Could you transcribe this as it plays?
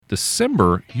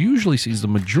December usually sees the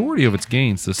majority of its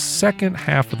gains the second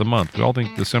half of the month. We all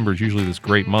think December is usually this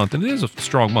great month, and it is a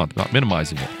strong month, not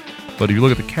minimizing it. But if you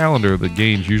look at the calendar, the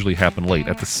gains usually happen late.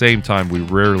 At the same time, we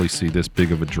rarely see this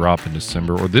big of a drop in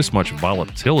December or this much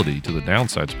volatility to the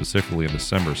downside, specifically in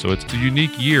December. So it's a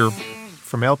unique year.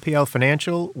 From LPL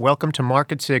Financial, welcome to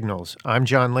Market Signals. I'm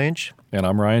John Lynch. And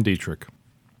I'm Ryan Dietrich.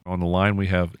 On the line, we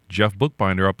have Jeff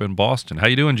Bookbinder up in Boston. How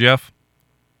you doing, Jeff?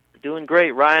 Doing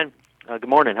great, Ryan. Good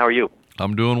morning. How are you?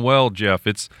 I'm doing well, Jeff.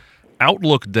 It's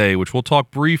Outlook Day, which we'll talk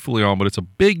briefly on, but it's a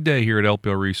big day here at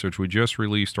LPL Research. We just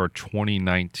released our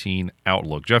 2019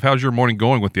 Outlook. Jeff, how's your morning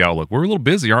going with the Outlook? We're a little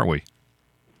busy, aren't we?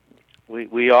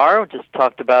 We are. Just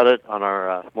talked about it on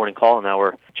our morning call, and now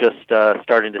we're just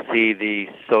starting to see the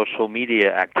social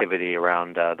media activity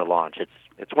around the launch.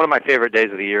 It's one of my favorite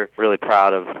days of the year. Really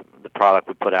proud of the product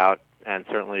we put out, and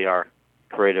certainly our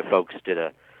creative folks did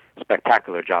a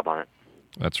spectacular job on it.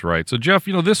 That's right. So, Jeff,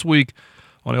 this week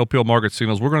on LPL Market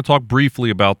Signals, we're going to talk briefly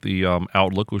about the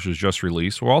Outlook, which was just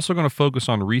released. We're also going to focus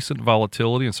on recent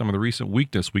volatility and some of the recent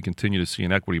weakness we continue to see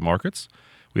in equity markets.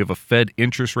 We have a Fed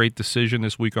interest rate decision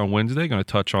this week on Wednesday. Going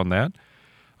to touch on that.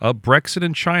 Brexit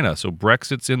and China. So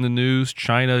Brexit's in the news.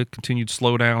 China continued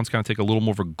slowdowns. Kind of take a little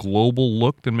more of a global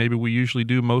look than maybe we usually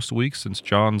do most weeks since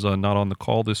John's not on the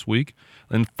call this week.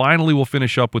 And finally, we'll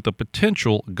finish up with the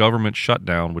potential government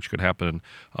shutdown, which could happen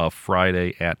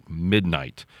Friday at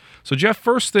midnight. So, Jeff,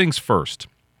 first things first.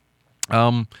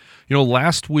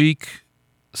 Last week,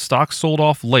 stocks sold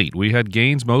off late. We had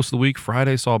gains most of the week.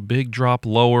 Friday saw a big drop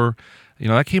lower.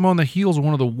 That came on the heels of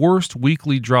one of the worst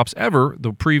weekly drops ever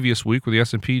the previous week where the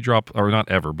S&P dropped, or not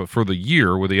ever, but for the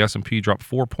year where the S&P dropped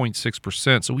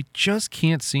 4.6%. So we just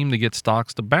can't seem to get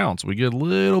stocks to bounce. We get a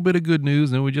little bit of good news,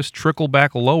 and then we just trickle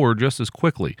back lower just as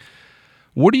quickly.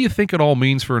 What do you think it all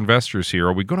means for investors here?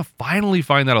 Are we going to finally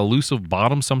find that elusive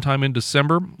bottom sometime in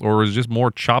December, or is just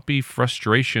more choppy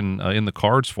frustration in the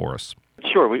cards for us?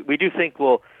 Sure. We do think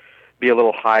we'll be a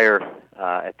little higher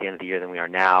at the end of the year than we are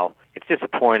now. It's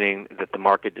disappointing that the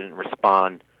market didn't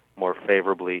respond more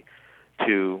favorably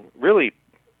to really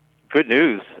good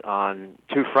news on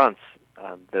two fronts.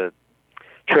 The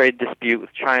trade dispute with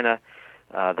China,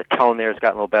 the tone there has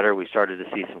gotten a little better. We started to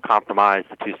see some compromise.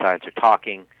 The two sides are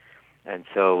talking, and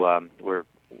so we're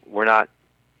not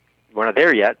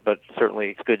there yet, but certainly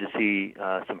it's good to see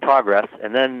some progress.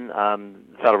 And then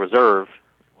the Federal Reserve,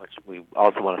 which we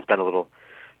also want to spend a little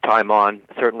time on.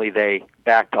 Certainly they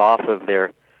backed off of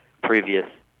their previous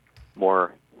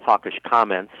more hawkish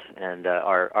comments and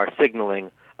are signaling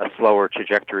a slower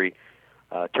trajectory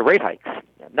to rate hikes.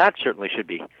 And that certainly should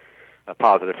be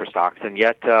positive for stocks. And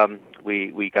yet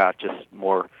we got just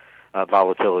more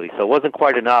volatility. So it wasn't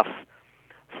quite enough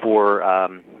for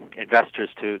investors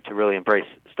to really embrace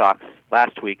stocks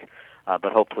last week,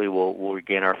 but hopefully we'll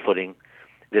regain our footing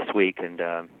this week and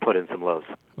put in some lows.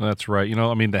 That's right.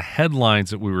 The headlines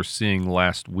that we were seeing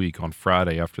last week on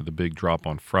Friday after the big drop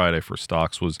on Friday for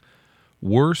stocks was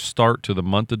worst start to the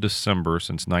month of December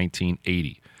since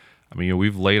 1980.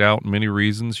 We've laid out many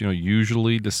reasons.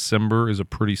 Usually December is a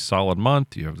pretty solid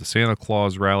month. You have the Santa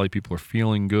Claus rally. People are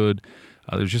feeling good.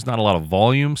 There's just not a lot of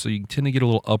volume, so you tend to get a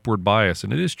little upward bias.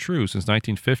 And it is true since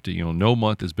 1950. No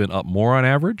month has been up more on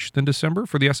average than December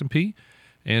for the S&P.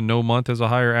 And no month has a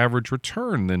higher average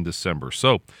return than December.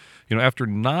 So, after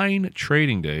 9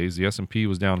 trading days, the S&P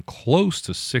was down close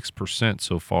to 6%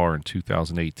 so far in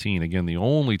 2018. Again, the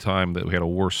only time that we had a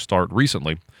worse start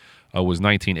recently was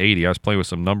 1980. I was playing with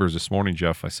some numbers this morning,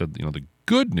 Jeff. I said, the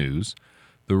good news,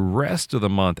 the rest of the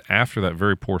month after that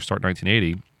very poor start,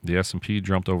 1980, the S&P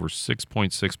jumped over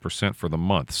 6.6% for the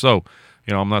month. So,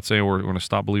 I'm not saying we're going to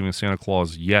stop believing in Santa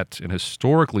Claus yet. And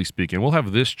historically speaking, we'll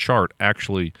have this chart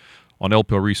actually on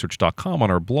lplresearch.com on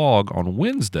our blog on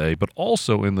Wednesday, but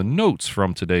also in the notes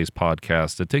from today's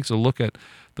podcast. It takes a look at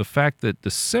the fact that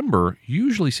December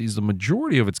usually sees the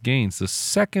majority of its gains the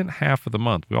second half of the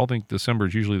month. We all think December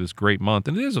is usually this great month,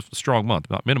 and it is a strong month,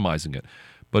 not minimizing it.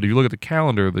 But if you look at the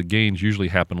calendar, the gains usually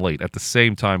happen late. At the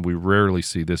same time, we rarely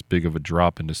see this big of a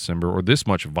drop in December or this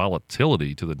much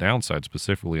volatility to the downside,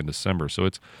 specifically in December. So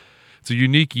it's a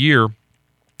unique year.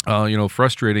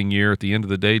 Frustrating year at the end of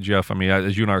the day, Jeff.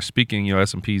 As you and I are speaking,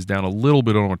 S&P's down a little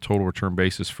bit on a total return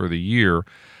basis for the year.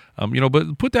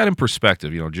 But put that in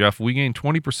perspective, Jeff, we gained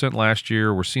 20% last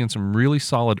year. We're seeing some really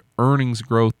solid earnings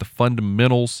growth, the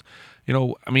fundamentals.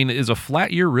 Is a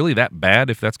flat year really that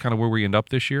bad if that's kind of where we end up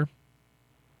this year?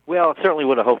 Well, certainly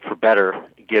would have hoped for better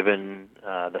given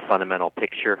the fundamental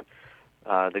picture.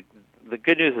 The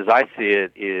good news as I see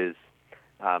it is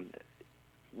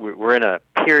we're in a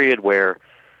period where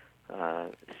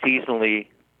seasonally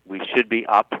we should be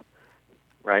up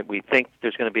right? We think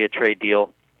there's going to be a trade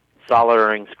deal, solid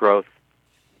earnings growth,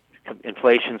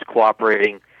 inflation's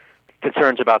cooperating,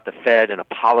 concerns about the Fed and a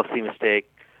policy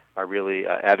mistake are really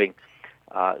ebbing.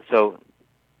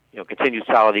 Continued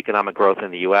solid economic growth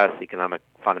in the U.S. Economic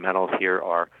fundamentals here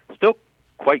are still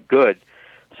quite good.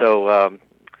 So, I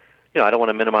don't want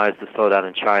to minimize the slowdown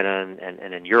in China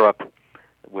and in Europe.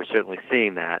 We're certainly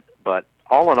seeing that. But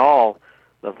all in all,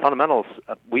 the fundamentals,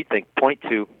 we think, point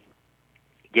to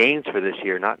gains for this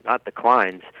year, not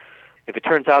declines. If it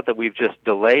turns out that we've just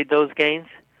delayed those gains,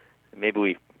 maybe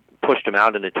we pushed them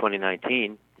out into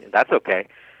 2019, that's okay.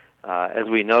 As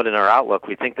we note in our outlook,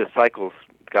 we think this cycle's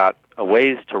got a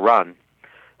ways to run.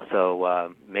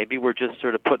 So maybe we're just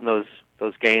sort of putting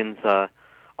those gains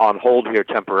on hold here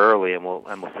temporarily, and we'll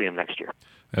see them next year.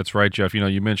 That's right, Jeff.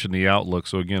 You mentioned the outlook.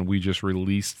 So again, we just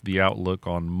released the outlook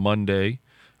on Monday,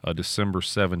 December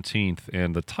 17th,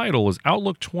 and the title is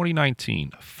Outlook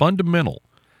 2019: Fundamental: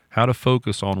 How to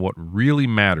Focus on What Really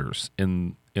Matters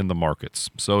in the markets.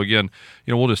 So again,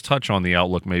 we'll just touch on the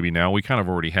outlook maybe now. We kind of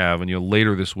already have, and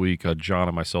later this week, John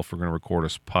and myself are going to record a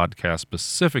podcast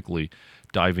specifically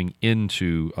diving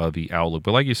into the outlook.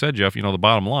 But like you said, Jeff, the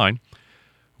bottom line,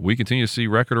 we continue to see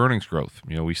record earnings growth.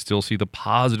 We still see the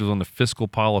positives on the fiscal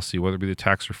policy, whether it be the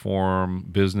tax reform,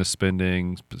 business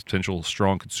spending, potential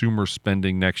strong consumer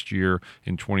spending next year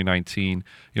in 2019.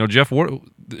 Jeff, what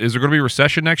is there going to be a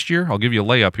recession next year? I'll give you a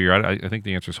layup here. I think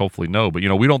the answer is hopefully no, but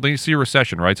we don't think you see a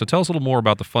recession, right? So tell us a little more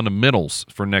about the fundamentals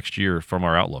for next year from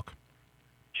our outlook.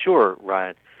 Sure,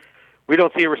 Ryan. We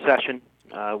don't see a recession.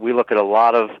 We look at a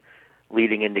lot of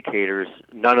leading indicators.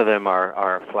 None of them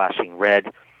are flashing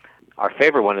red. Our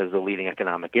favorite one is the leading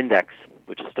economic index,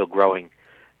 which is still growing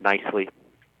nicely.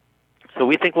 So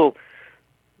we think we'll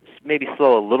maybe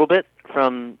slow a little bit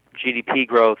from GDP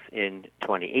growth in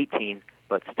 2018,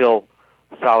 but still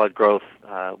solid growth.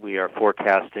 We are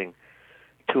forecasting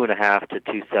 2.5 to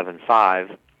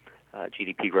 2.75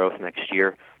 GDP growth next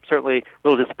year. Certainly a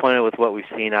little disappointed with what we've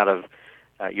seen out of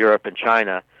Europe and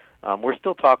China. We're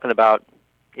still talking about,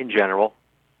 in general,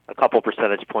 a couple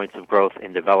percentage points of growth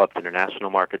in developed international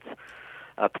markets,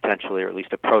 potentially, or at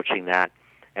least approaching that.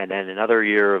 And then another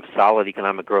year of solid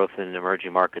economic growth in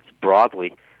emerging markets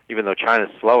broadly, even though China's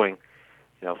slowing,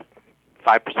 5%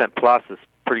 plus is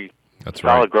pretty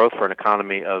solid growth for an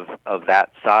economy of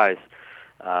that size.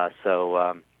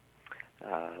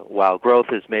 While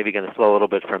growth is maybe going to slow a little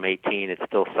bit from 18, it's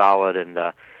still solid. And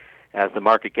as the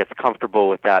market gets comfortable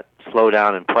with that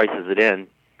slowdown and prices it in,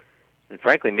 and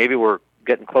frankly, maybe we're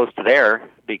getting close to there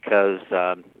because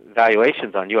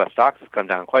valuations on U.S. stocks have come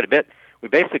down quite a bit. We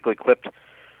basically clipped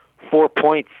 4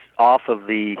 points off of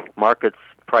the market's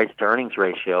price-to-earnings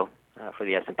ratio for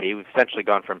the S&P. We've essentially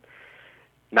gone from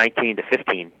 19 to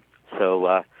 15.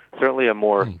 So certainly a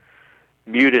more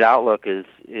muted outlook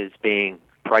is being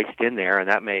priced in there, and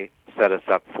that may set us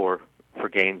up for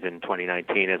gains in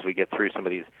 2019 as we get through some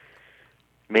of these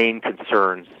main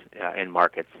concerns in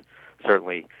markets.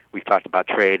 Certainly, we've talked about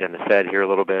trade and the Fed here a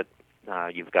little bit.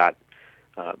 You've got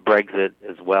Brexit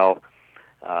as well.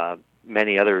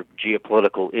 Many other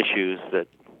geopolitical issues that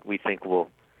we think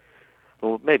will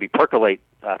maybe percolate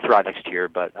throughout next year,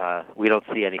 but we don't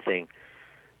see anything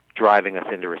driving us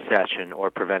into recession or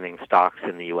preventing stocks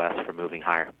in the U.S. from moving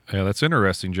higher. Yeah, that's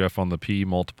interesting, Jeff, on the PE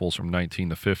multiples from 19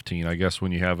 to 15. I guess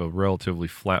when you have a relatively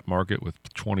flat market with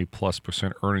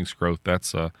 20+% earnings growth,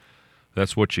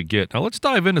 that's what you get. Now, let's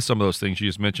dive into some of those things you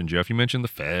just mentioned, Jeff. You mentioned the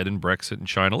Fed and Brexit and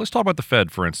China. Let's talk about the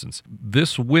Fed, for instance.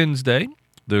 This Wednesday,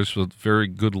 there's a very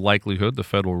good likelihood the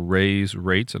Fed will raise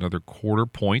rates another quarter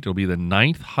point. It'll be the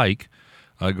 9th hike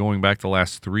going back the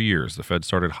last 3 years. The Fed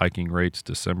started hiking rates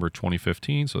December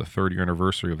 2015, so the third year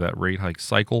anniversary of that rate hike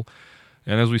cycle.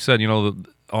 And as we said,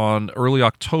 on early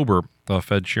October,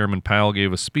 Fed Chairman Powell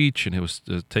gave a speech, and it was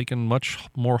taken much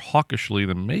more hawkishly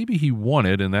than maybe he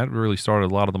wanted, and that really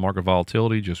started a lot of the market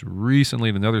volatility. Just recently,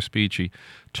 in another speech, he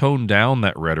toned down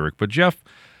that rhetoric. But, Jeff,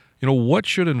 what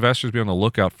should investors be on the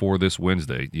lookout for this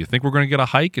Wednesday? Do you think we're going to get a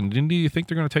hike, and do you think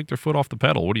they're going to take their foot off the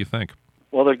pedal? What do you think?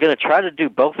 Well, they're going to try to do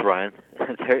both, Ryan.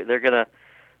 They're going to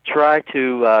try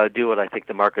to do what I think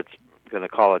the market's going to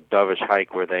call a dovish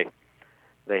hike, where they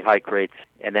hike rates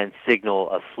and then signal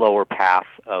a slower path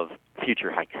of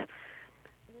future hikes.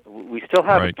 We still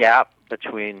have a gap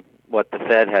between what the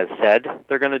Fed has said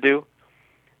they're going to do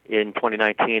in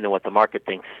 2019 and what the market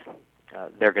thinks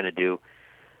they're going to do.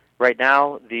 Right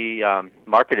now, the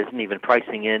market isn't even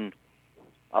pricing in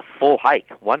a full hike,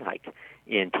 one hike,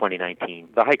 in 2019.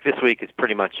 The hike this week is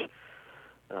pretty much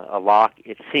a lock,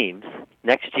 it seems.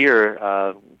 Next year,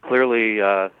 clearly,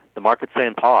 the market's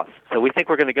saying pause. So we think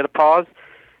we're going to get a pause,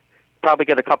 probably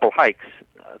get a couple hikes,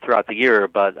 throughout the year,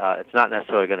 but it's not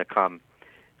necessarily going to come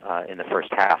in the first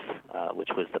half, which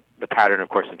was the pattern, of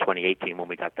course, in 2018 when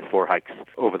we got the 4 hikes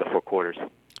over the 4 quarters.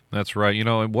 That's right.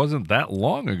 It wasn't that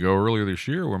long ago, earlier this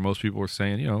year, where most people were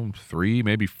saying, 3,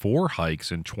 maybe 4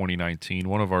 hikes in 2019.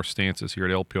 One of our stances here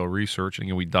at LPL Research,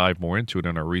 and we dive more into it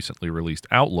in our recently released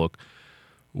Outlook,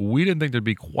 we didn't think there'd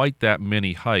be quite that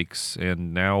many hikes,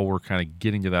 and now we're kind of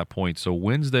getting to that point. So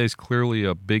Wednesday's clearly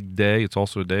a big day. It's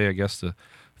also a day, I guess, to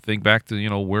think back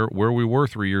to where we were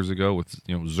 3 years ago with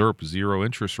ZIRP, zero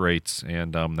interest rates,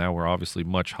 and now we're obviously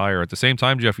much higher. At the same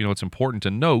time, Jeff, it's important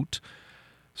to note.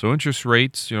 So interest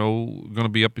rates, going to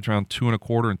be up around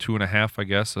 2.25 and 2.5, I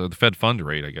guess. The Fed fund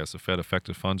rate, I guess, the Fed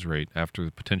effective funds rate after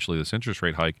potentially this interest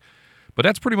rate hike. But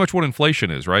that's pretty much what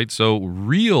inflation is, right? So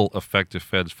real effective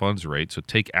Fed funds rate, so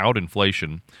take out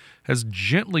inflation, has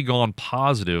gently gone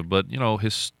positive. But,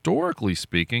 historically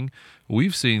speaking,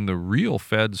 we've seen the real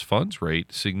Fed's funds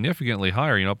rate significantly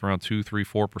higher, up around 2, 3,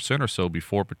 4% or so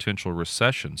before potential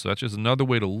recession. So that's just another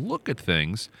way to look at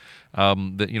things,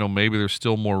 that, maybe there's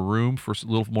still more room for a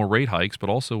little more rate hikes, but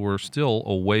also we're still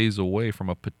a ways away from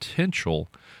a potential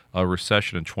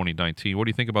recession in 2019. What do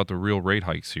you think about the real rate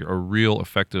hikes here, a real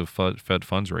effective Fed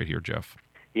funds rate here, Jeff?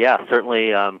 Yeah,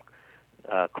 certainly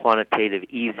quantitative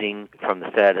easing from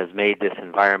the Fed has made this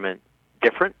environment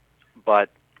different, but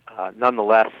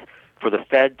nonetheless, for the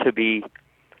Fed to be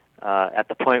at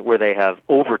the point where they have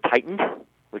over-tightened,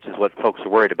 which is what folks are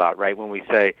worried about, right? When we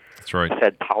say that's right.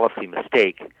 Fed policy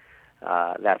mistake,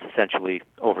 that's essentially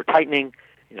over-tightening,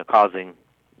 causing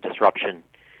disruption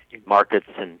in markets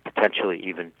and potentially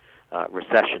even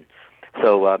recession.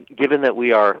 So given that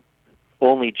we are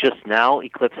only just now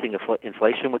eclipsing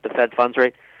inflation with the Fed funds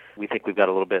rate, we think we've got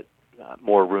a little bit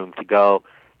more room to go.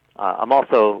 I'm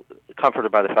also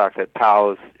comforted by the fact that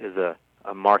Powell is a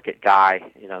market guy.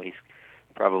 He's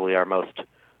probably our most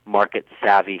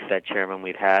market-savvy Fed chairman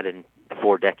we've had in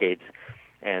 4 decades.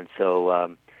 And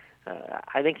so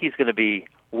I think he's going to be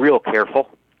real careful,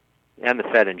 and the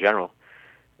Fed in general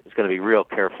is going to be real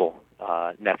careful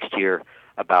next year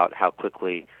about how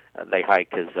quickly they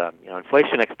hike, because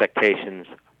inflation expectations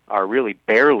are really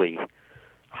barely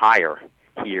higher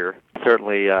here.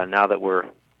 Certainly now that we're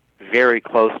very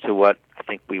close to what I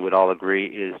think we would all agree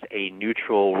is a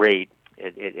neutral rate,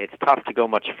 it's tough to go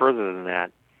much further than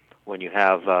that when you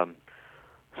have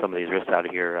some of these risks out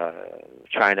here.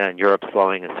 China and Europe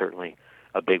slowing is certainly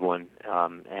a big one,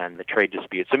 and the trade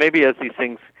dispute. So maybe as these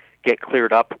things get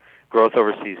cleared up, growth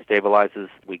overseas stabilizes,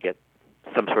 we get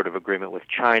some sort of agreement with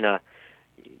China,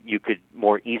 you could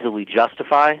more easily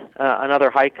justify another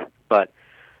hike. But,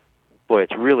 boy,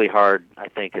 it's really hard, I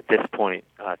think, at this point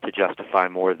to justify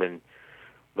more than,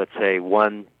 let's say,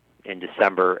 1 in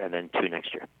December and then 2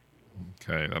 next year.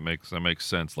 Okay, that makes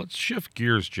sense. Let's shift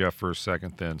gears, Jeff, for a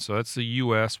second then. So that's the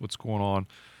U.S., what's going on.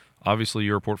 Obviously,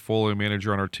 you're a portfolio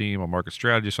manager on our team, a market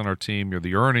strategist on our team. You're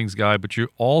the earnings guy, but you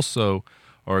also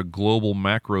are a global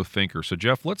macro thinker. So,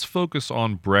 Jeff, let's focus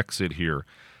on Brexit here.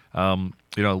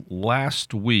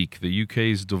 Last week, the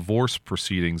UK's divorce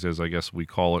proceedings, as I guess we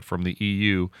call it, from the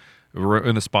EU, were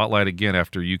in the spotlight again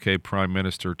after UK Prime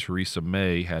Minister Theresa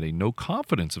May had a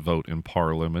no-confidence vote in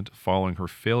Parliament following her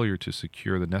failure to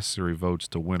secure the necessary votes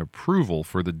to win approval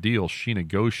for the deal she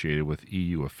negotiated with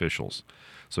EU officials.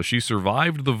 So she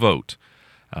survived the vote.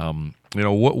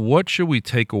 What should we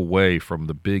take away from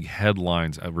the big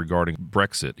headlines regarding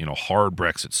Brexit? Hard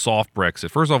Brexit, soft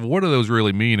Brexit. First off, what do those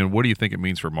really mean, and what do you think it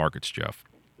means for markets, Jeff?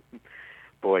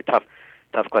 Boy, tough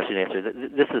question to answer.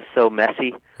 This is so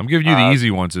messy. I'm giving you the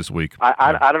easy ones this week.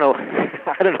 I don't know.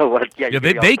 I don't know what. Yeah,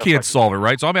 they can't solve it,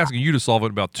 right? So I'm asking you to solve it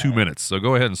in about 2 minutes. So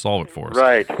go ahead and solve it for us.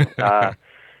 Right.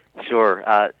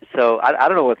 Sure. So I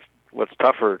don't know what's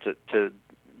tougher to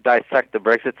dissect the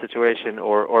Brexit situation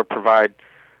or provide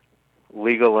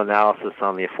legal analysis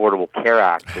on the Affordable Care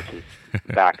Act, which is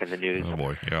back in the news. Oh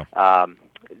boy, yeah. I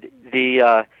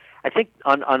think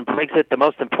on Brexit, the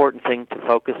most important thing to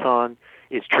focus on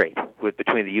is trade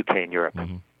between the UK and Europe.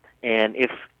 Mm-hmm. And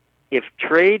if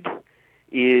trade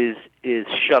is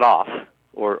shut off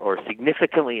or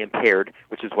significantly impaired,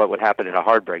 which is what would happen in a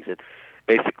hard Brexit,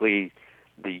 basically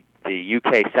the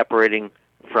UK separating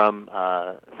from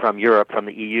Europe, from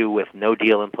the EU, with no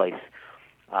deal in place,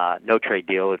 no trade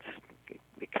deal. It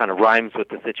kind of rhymes with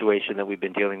the situation that we've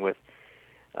been dealing with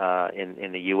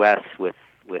in the U.S. with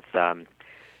NAFTA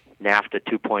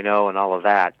 2.0 and all of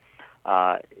that.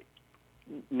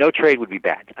 No trade would be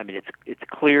bad. I mean, it's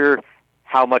clear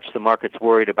how much the market's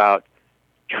worried about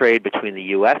trade between the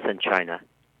U.S. and China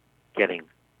getting,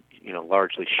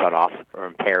 largely shut off or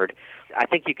impaired. I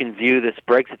think you can view this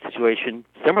Brexit situation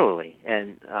similarly,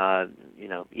 and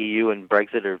EU and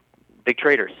Brexit are big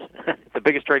traders, the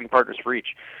biggest trading partners for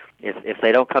each. If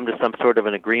they don't come to some sort of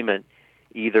an agreement,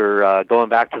 either going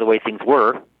back to the way things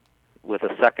were with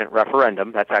a second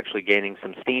referendum, that's actually gaining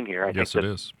some steam here. I Yes, think it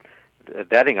is. The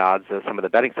betting odds, some of the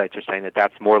betting sites are saying that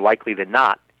that's more likely than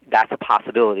not. That's a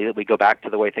possibility that we go back to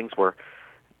the way things were.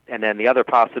 And then the other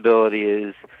possibility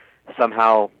is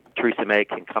somehow Theresa May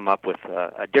can come up with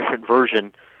a different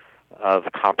version of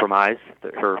compromise.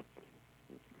 Her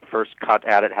first cut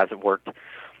at it hasn't worked,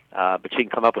 but she can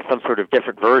come up with some sort of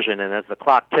different version. And as the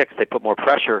clock ticks, they put more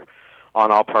pressure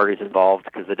on all parties involved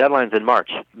because the deadline's in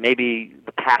March. Maybe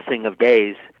the passing of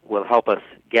days will help us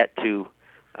get to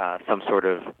some sort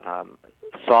of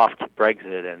soft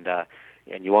Brexit,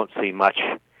 and you won't see much,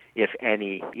 if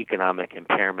any, economic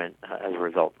impairment as a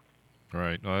result.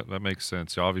 Right. No, that makes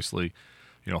sense. Obviously,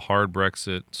 hard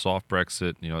Brexit, soft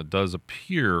Brexit, it does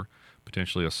appear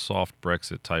potentially a soft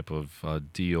Brexit type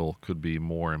of deal could be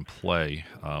more in play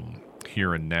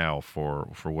here and now for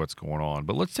what's going on.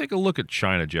 But let's take a look at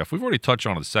China, Jeff. We've already touched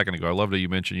on it a second ago. I love that you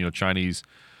mentioned, Chinese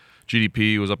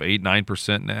GDP was up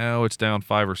 8-9%. Now it's down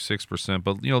 5 or 6%.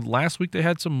 But last week they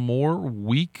had some more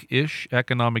weak-ish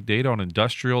economic data on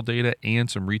industrial data and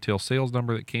some retail sales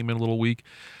number that came in a little weak.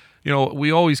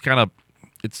 We always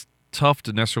it's tough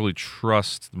to necessarily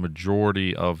trust the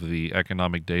majority of the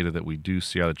economic data that we do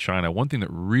see out of China. One thing that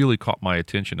really caught my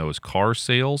attention though is car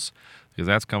sales, because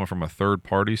that's coming from a third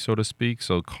party, so to speak.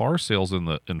 So car sales in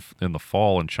the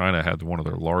fall in China had one of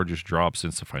their largest drops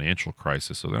since the financial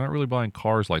crisis. So they're not really buying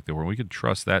cars like they were. We could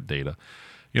trust that data.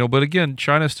 But again,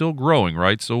 China's still growing,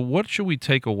 right? So what should we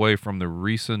take away from the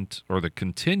recent, or the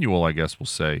continual, I guess we'll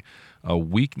say, a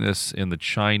weakness in the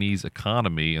Chinese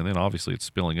economy, and then obviously it's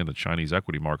spilling into Chinese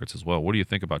equity markets as well? What do you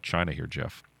think about China here,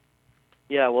 Jeff?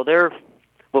 Yeah, well,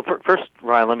 first,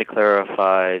 Ryan, let me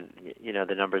clarify,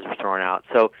 the numbers we're throwing out.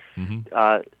 So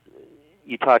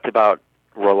you talked about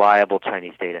reliable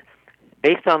Chinese data.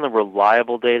 Based on the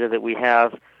reliable data that we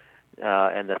have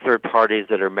and the third parties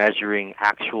that are measuring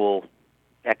actual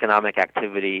economic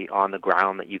activity on the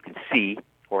ground that you can see,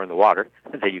 or in the water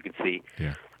that you can see,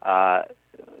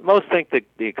 most think that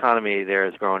the economy there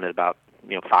is growing at about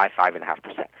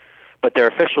 5.5%. But their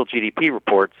official GDP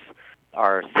reports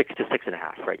are 6 to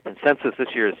 6.5. Right? Consensus this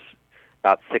year is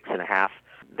about 6.5.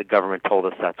 The government told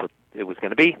us that's what it was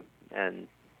going to be, and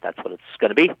that's what it's going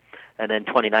to be. And then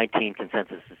 2019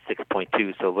 consensus is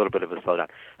 6.2, so a little bit of a slowdown.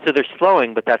 So they're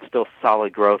slowing, but that's still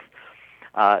solid growth.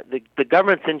 The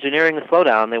government's engineering the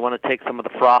slowdown. They want to take some of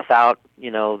the froth out.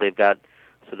 They've got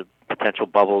sort of potential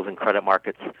bubbles in credit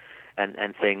markets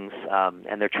and things,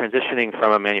 and they're transitioning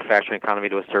from a manufacturing economy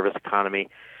to a service economy,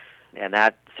 and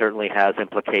that certainly has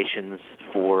implications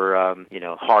for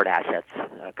hard assets,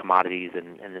 commodities,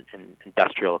 and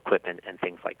industrial equipment and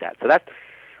things like that. So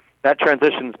that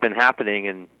transition's been happening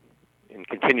and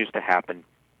continues to happen.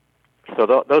 So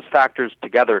those factors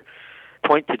together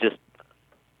point to just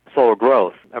slower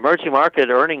growth. Emerging market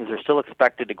earnings are still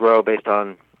expected to grow based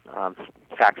on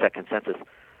FactSet consensus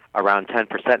around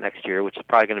 10% next year, which is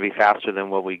probably going to be faster than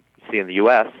what we see in the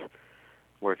U.S.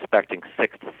 We're expecting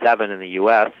 6 to 7 in the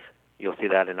U.S. You'll see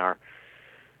that in our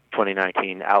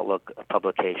 2019 Outlook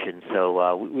publication.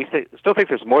 So we still think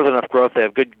there's more than enough growth. They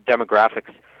have good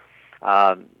demographics,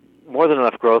 more than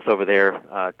enough growth over there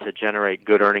to generate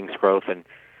good earnings growth, and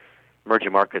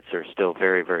emerging markets are still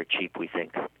very, very cheap, we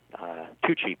think.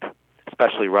 Too cheap,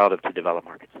 especially relative to developed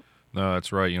markets. No,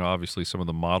 that's right. Obviously some of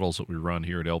the models that we run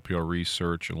here at LPR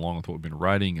Research, along with what we've been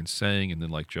writing and saying, and then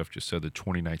like Jeff just said, the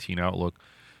 2019 outlook,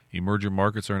 emerging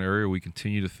markets are an area we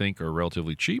continue to think are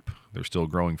relatively cheap. They're still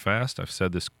growing fast. I've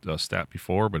said this stat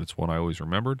before, but it's one I always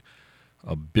remembered.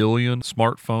 1 billion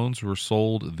smartphones were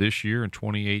sold this year in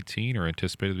 2018, or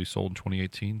anticipated to be sold in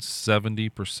 2018.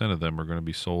 70% of them are going to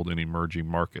be sold in emerging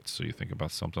markets. So you think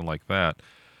about something like that.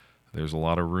 There's a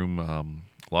lot of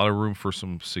room for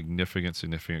some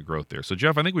significant growth there. So,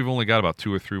 Jeff, I think we've only got about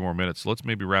 2 or 3 more minutes. So let's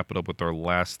maybe wrap it up with our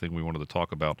last thing we wanted to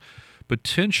talk about,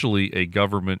 potentially a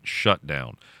government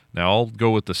shutdown. Now, I'll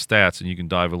go with the stats, and you can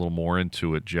dive a little more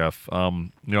into it, Jeff. I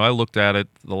looked at it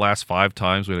the last 5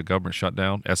 times we had a government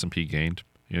shutdown. S&P gained.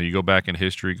 You go back in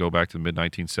history, go back to the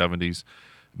mid-1970s.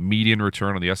 Median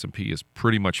return on the S&P is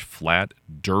pretty much flat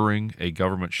during a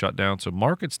government shutdown. So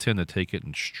markets tend to take it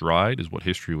in stride, is what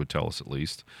history would tell us at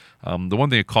least. The one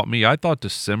thing that caught me, I thought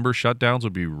December shutdowns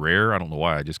would be rare. I don't know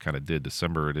why. I just kind of did.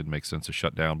 December, it didn't make sense to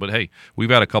shut down. But hey, we've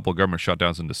had a couple of government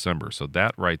shutdowns in December. So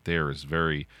that right there is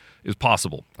very is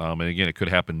possible. And again, it could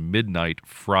happen midnight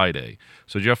Friday.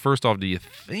 So, Jeff, first off, do you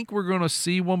think we're going to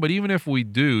see one? But even if we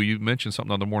do, you mentioned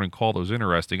something on the morning call that was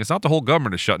interesting. It's not the whole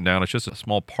government is shutting down. It's just a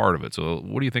small part of it. So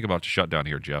what do you think about the shutdown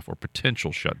here, Jeff, or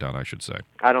potential shutdown, I should say?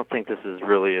 I don't think this is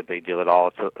really a big deal at all.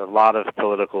 It's a lot of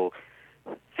political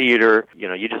theater.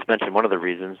 You just mentioned one of the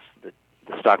reasons that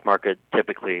the stock market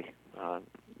typically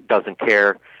doesn't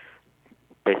care,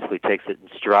 basically takes it in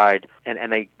stride,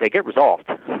 and they get resolved,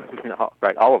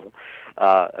 right, all of them,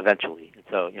 eventually. And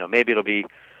so, maybe it'll be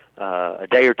a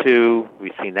day or two.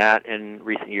 We've seen that in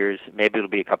recent years. Maybe it'll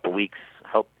be a couple of weeks.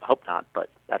 Hope not, but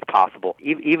that's possible.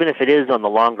 Even if it is on the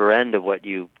longer end of what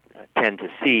you tend to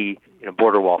see,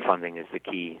 border wall funding is the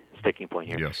key sticking point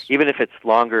here. Yes. Even if it's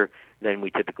longer than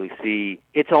we typically see,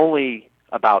 it's only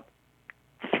about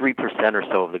 3% or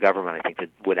so of the government, I think, that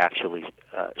would actually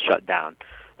shut down.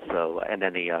 So, and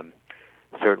then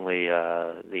certainly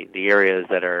the areas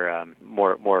that are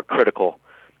more critical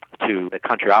to the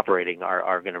country operating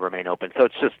are going to remain open. So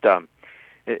it's just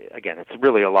again, it's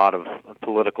really a lot of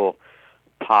political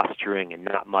posturing and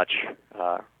not much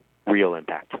real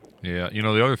impact. Yeah,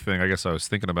 the other thing I guess I was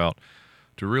thinking about,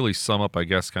 to really sum up, I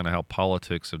guess, kind of how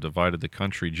politics have divided the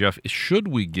country, Jeff, should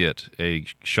we get a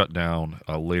shutdown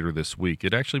later this week,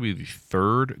 it'd actually be the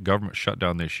third government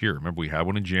shutdown this year. Remember, we had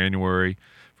one in January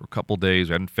for a couple days,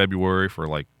 we had in February for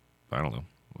a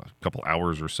couple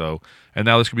hours or so, and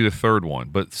now this could be the third one.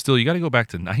 But still, you got to go back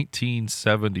to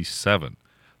 1977,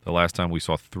 the last time we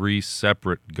saw 3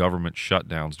 separate government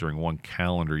shutdowns during one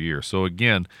calendar year. So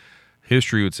again,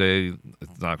 history would say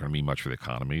it's not going to be much for the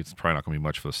economy. It's probably not going to be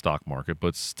much for the stock market,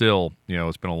 but still,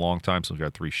 it's been a long time since we've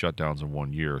had 3 shutdowns in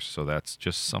 1 year. So that's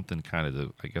just something kind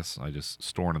of, I guess, I just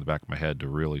storing in the back of my head to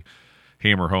really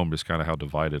hammer home just kind of how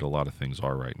divided a lot of things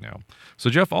are right now. So,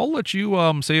 Jeff, I'll let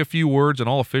you say a few words and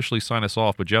I'll officially sign us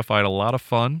off. But, Jeff, I had a lot of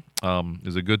fun. It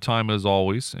was a good time as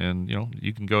always. And,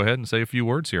 you can go ahead and say a few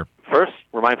words here. First,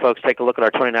 remind folks, take a look at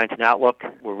our 2019 outlook.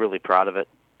 We're really proud of it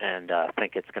and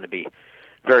think it's going to be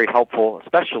very helpful,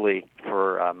 especially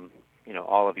for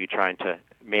all of you trying to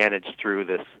manage through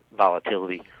this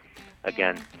volatility.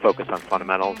 Again, focus on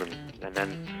fundamentals, and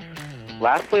then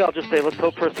lastly, I'll just say let's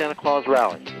hope for a Santa Claus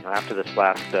rally. After this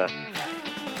last,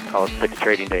 call it 6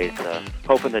 trading days,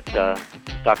 hoping that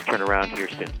stocks turn around here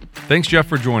soon. Thanks, Jeff,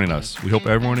 for joining us. We hope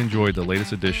everyone enjoyed the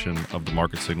latest edition of the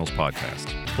Market Signals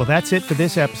podcast. Well, that's it for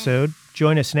this episode.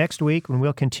 Join us next week when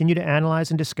we'll continue to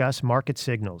analyze and discuss market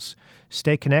signals.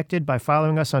 Stay connected by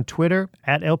following us on Twitter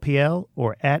 @LPL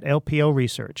or @LPL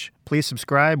Research. Please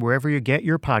subscribe wherever you get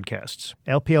your podcasts.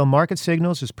 LPL Market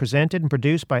Signals is presented and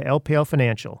produced by LPL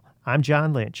Financial. I'm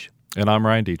John Lynch. And I'm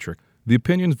Ryan Dietrich. The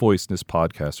opinions voiced in this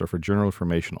podcast are for general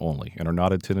information only and are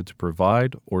not intended to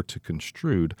provide or to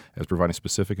construed as providing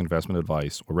specific investment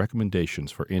advice or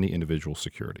recommendations for any individual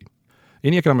security.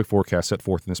 Any economic forecast set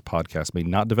forth in this podcast may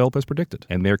not develop as predicted,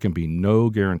 and there can be no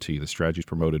guarantee the strategies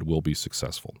promoted will be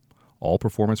successful. All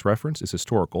performance reference is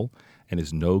historical and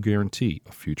is no guarantee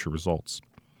of future results.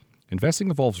 Investing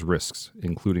involves risks,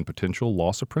 including potential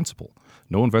loss of principal.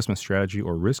 No investment strategy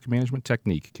or risk management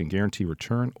technique can guarantee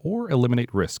return or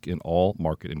eliminate risk in all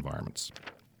market environments.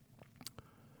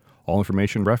 All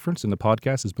information referenced in the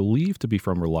podcast is believed to be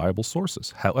from reliable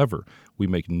sources. However, we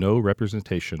make no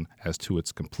representation as to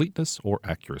its completeness or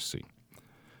accuracy.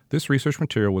 This research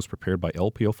material was prepared by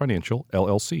LPL Financial,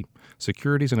 LLC,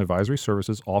 securities and advisory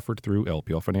services offered through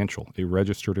LPL Financial, a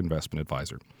registered investment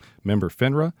advisor, member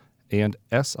FINRA, and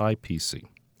SIPC.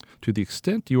 To the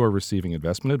extent you are receiving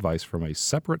investment advice from a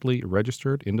separately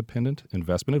registered independent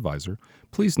investment advisor,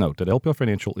 please note that LPL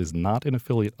Financial is not an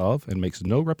affiliate of and makes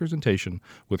no representation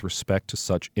with respect to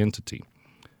such entity.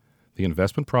 The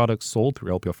investment products sold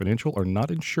through LPL Financial are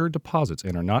not insured deposits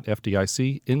and are not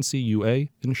FDIC, NCUA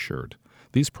insured.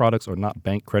 These products are not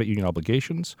bank credit union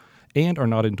obligations and are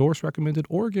not endorsed, recommended,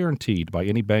 or guaranteed by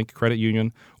any bank, credit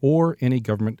union, or any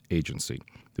government agency.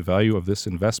 The value of this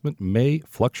investment may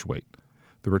fluctuate.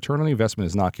 The return on the investment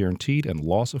is not guaranteed and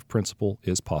loss of principal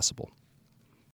is possible.